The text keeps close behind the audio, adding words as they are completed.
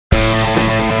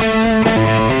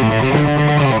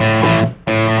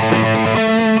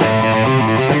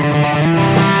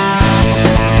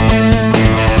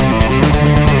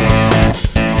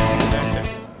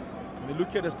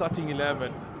the starting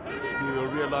 11, we will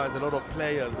realize a lot of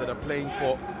players that are playing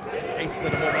for aces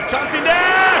at the moment. Chance in there!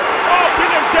 Oh,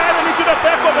 brilliant turn into the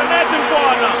back of the net in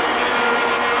Fuana.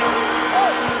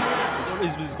 It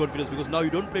always loses confidence because now you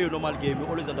don't play a normal game, you're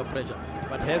always under pressure.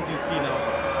 But hence you see now.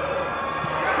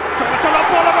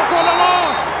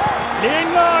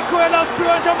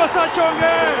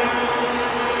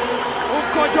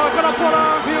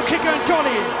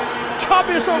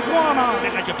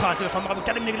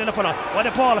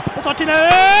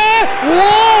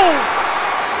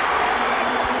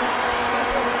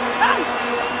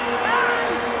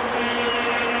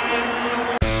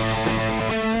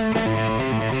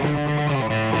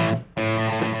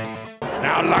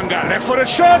 Now Langa, left-footed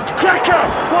shot, cracker!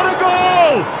 What a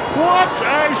goal! What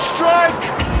a strike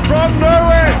from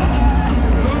nowhere!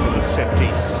 Set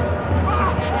piece.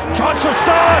 Chance for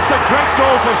Saar, it's a great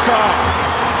goal for Saar.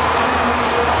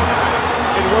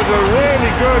 It was a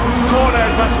really good corner,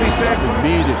 it must be said.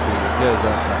 Immediately the players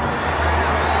outside.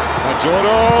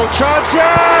 Majoro, chance here!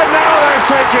 Now they've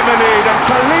taken the lead and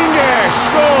Kalinge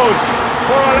scores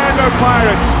for Orlando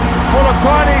Pirates.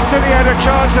 Polokwane City had a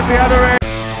chance at the other end.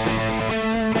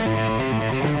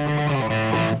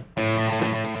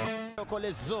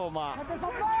 Zuma,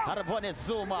 Harbone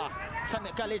Zuma,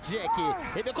 Samekale Jeki,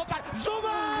 Ibekopa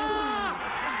Zuma!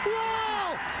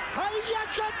 Wow!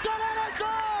 Hayakatalala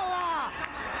goa!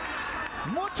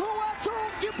 Motuatu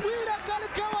Kipira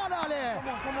Kalikawanale!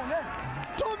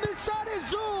 Tomisani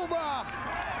Zuma!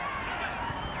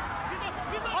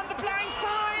 On the blind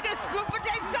side, it's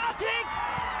Bloemfontein Celtic!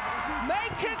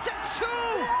 Make it 2!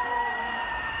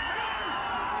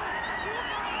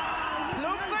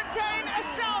 Bloemfontein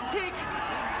Celtic!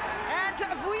 And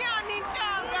Vuyani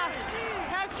Ntanga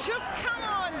has just come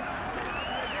on.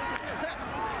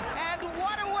 And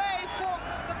what a way for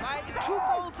by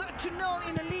 2-0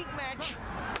 in a league match.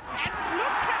 And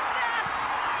look at that!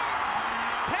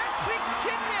 Patrick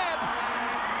Tinneb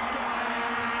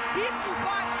beaten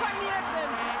by Van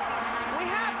Heerden. We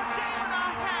have a game on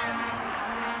our hands.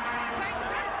 Thank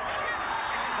you.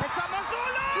 It's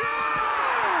Amazulu!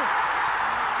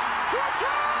 2-2!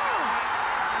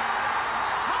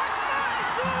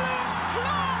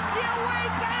 Clawed their way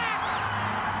back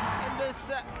in this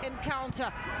encounter.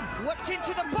 Whipped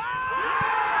into the box!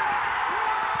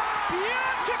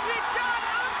 Beautifully done,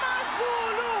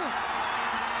 Amazulu!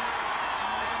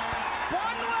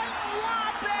 Bonwell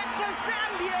Mwabe, the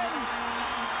Zambian,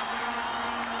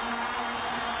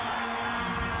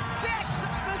 sets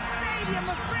the stadium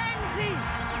a frenzy.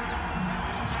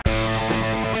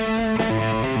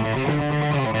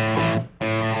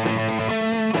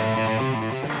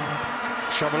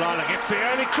 Shabalala gets the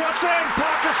early crossing,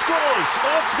 Parker scores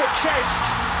off the chest.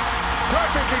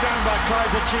 Perfectly done by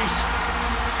Kaiser Chiefs.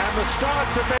 And the start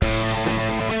that they...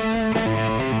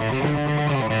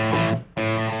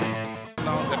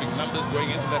 Having numbers going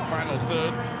into that final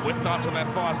third, whipped out on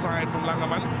that far side from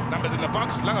Langerman. Numbers in the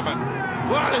box, Langerman.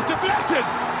 Well, it's deflected!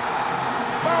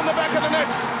 Found the back of the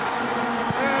nets.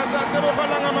 There's a double for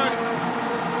Langerman.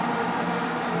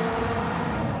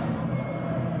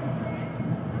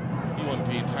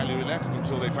 Be entirely relaxed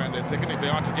until they find their second, if they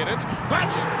are to get it,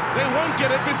 but they won't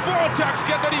get it before Tax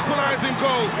get that equalizing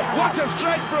goal. What a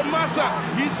strike from Massa,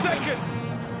 he's second.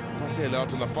 Pahel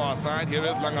out on the far side, here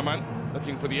is Langerman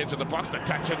looking for the edge of the box, the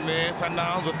touch in there,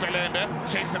 Sundowns with Pelembe,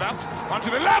 shakes it up onto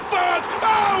the left forward.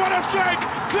 Oh, what a strike!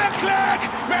 Click, click,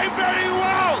 made very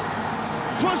well.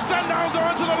 Push Sundowns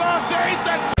on to the last 8.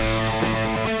 That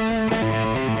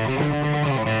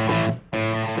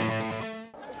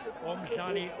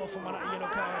Dani ofumana yellow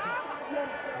card.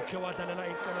 Ukiwatana na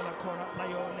ikana na kona na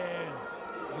yole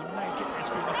United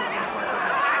FC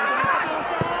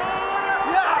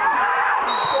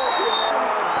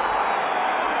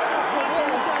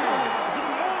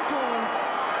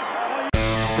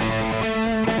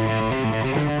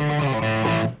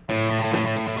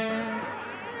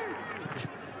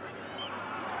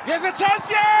there's a chance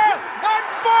here, and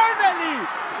finally,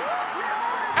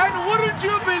 and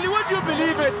would you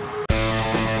believe it?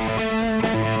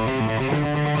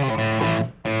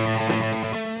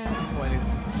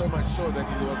 So much so that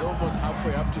he was almost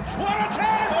halfway up to... What a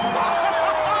chance! Oh,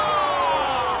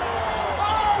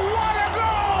 what a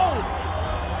goal!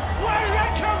 Where did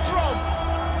that come from?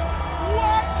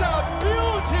 What a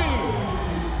beauty!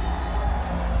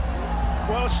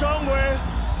 Well, somewhere.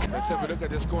 Let's have a look at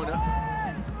this corner.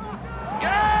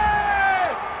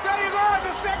 Yeah! There you go, it's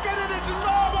a second and it's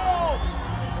normal!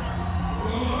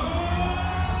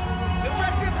 The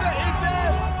fact it's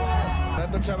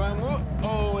the Chavangu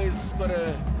always got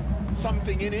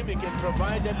something in him. He can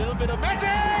provide a little bit of magic.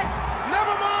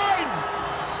 Never